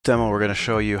Demo, we're going to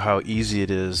show you how easy it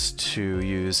is to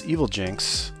use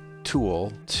Evilginx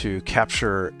tool to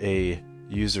capture a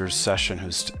user's session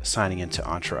who's signing into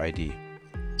Entra ID.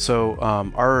 So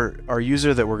our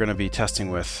user that we're going to be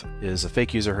testing with is a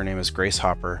fake user. Her name is Grace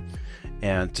Hopper.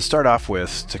 And to start off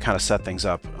with, to kind of set things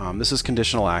up, this is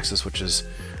conditional access, which is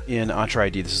in Entra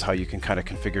ID. This is how you can kind of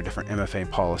configure different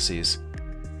MFA policies.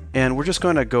 And we're just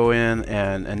going to go in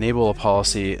and enable a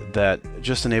policy that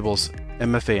just enables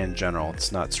MFA in general.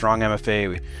 It's not strong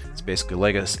MFA, it's basically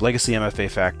legacy MFA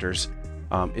factors.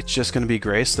 It's just going to be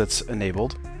Grace that's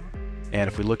enabled. And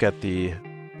if we look at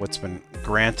what's been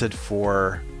granted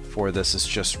for this, is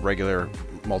just regular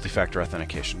multi-factor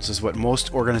authentication. This is what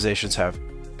most organizations have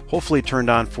hopefully turned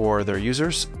on for their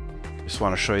users. Just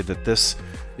want to show you that this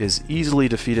is easily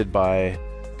defeated by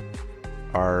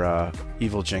our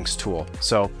Evilginx tool.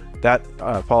 So that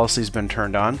policy has been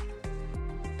turned on.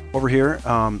 Over here,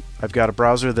 I've got a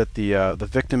browser that the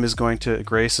victim is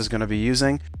Grace is going to be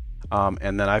using,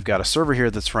 and then I've got a server here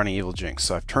that's running Evilginx.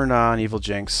 So I've turned on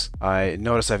Evilginx. I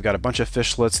notice I've got a bunch of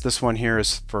fishlets. This one here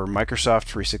is for Microsoft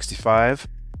 365,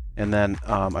 and then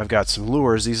I've got some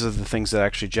lures. These are the things that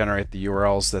actually generate the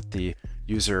URLs that the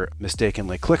user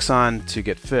mistakenly clicks on to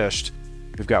get phished.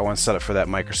 We've got one set up for that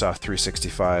Microsoft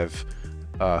 365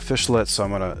 fishlet, so I'm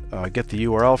going to get the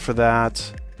URL for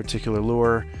that particular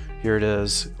lure. Here it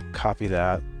is. Copy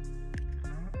that,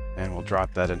 and we'll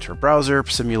drop that into her browser,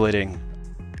 simulating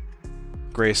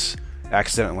Grace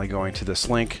accidentally going to this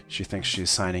link. She thinks she's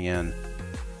signing in.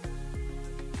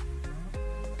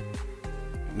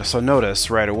 So notice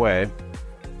right away,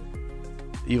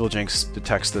 Evilginx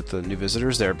detects that the new visitor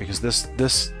is there because this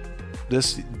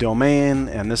domain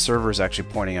and this server is actually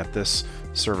pointing at this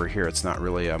server here. It's not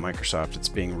really Microsoft. It's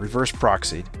being reverse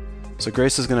proxied. So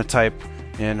Grace is going to type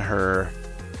in her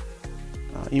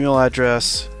email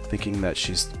address, thinking that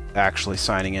she's actually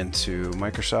signing into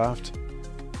Microsoft.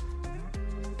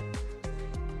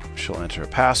 She'll enter a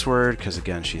password because,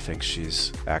 again, she thinks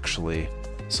she's actually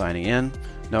signing in.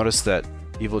 Notice that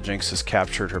Evilginx has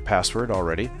captured her password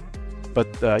already, but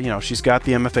you know, she's got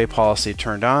the MFA policy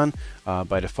turned on.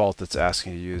 By default, it's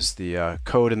asking to use the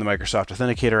code in the Microsoft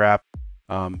Authenticator app.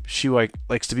 She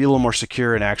likes to be a little more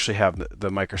secure and actually have the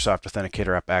Microsoft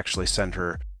Authenticator app actually send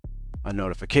her a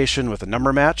notification with a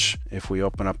number match. If we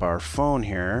open up our phone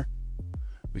here,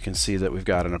 we can see that we've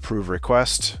got an approve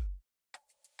request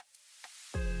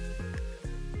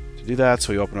to do that.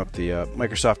 So we open up the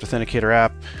Microsoft Authenticator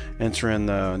app, enter in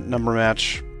the number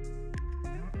match,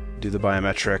 do the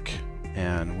biometric,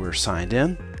 and we're signed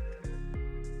in.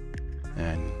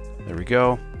 And there we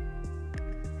go.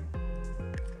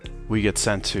 We get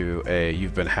sent to a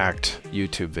 "You've been hacked"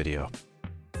 YouTube video.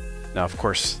 Now, of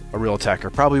course, a real attacker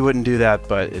probably wouldn't do that,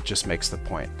 but it just makes the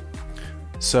point.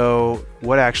 So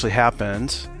what actually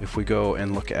happened, if we go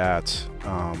and look at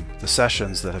the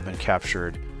sessions that have been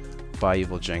captured by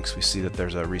Evilginx, we see that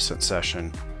there's a recent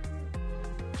session.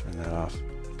 Turn that off.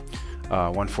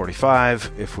 145.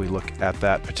 If we look at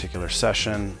that particular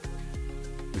session,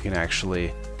 we can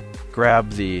actually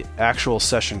grab the actual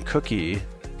session cookie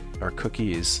or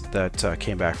cookies that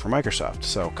came back from Microsoft.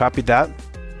 So copied that.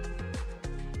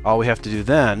 All we have to do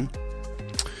then,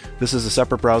 this is a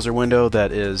separate browser window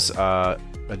that is a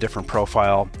different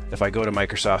profile. If I go to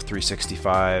Microsoft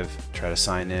 365, try to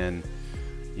sign in,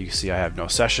 you can see I have no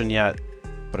session yet.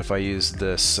 But if I use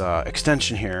this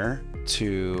extension here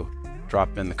to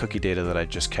drop in the cookie data that I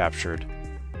just captured,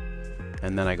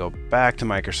 and then I go back to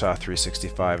Microsoft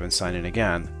 365 and sign in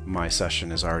again, my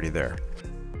session is already there.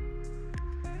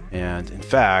 And in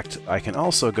fact, I can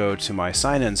also go to my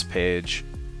sign-ins page.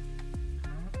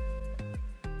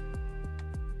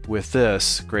 With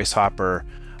this, Grace Hopper,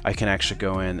 I can actually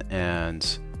go in and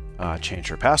change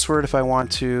her password if I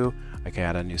want to. I can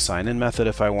add a new sign-in method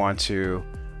if I want to.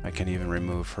 I can even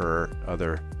remove her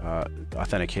other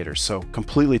authenticators. So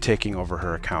completely taking over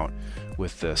her account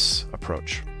with this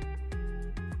approach.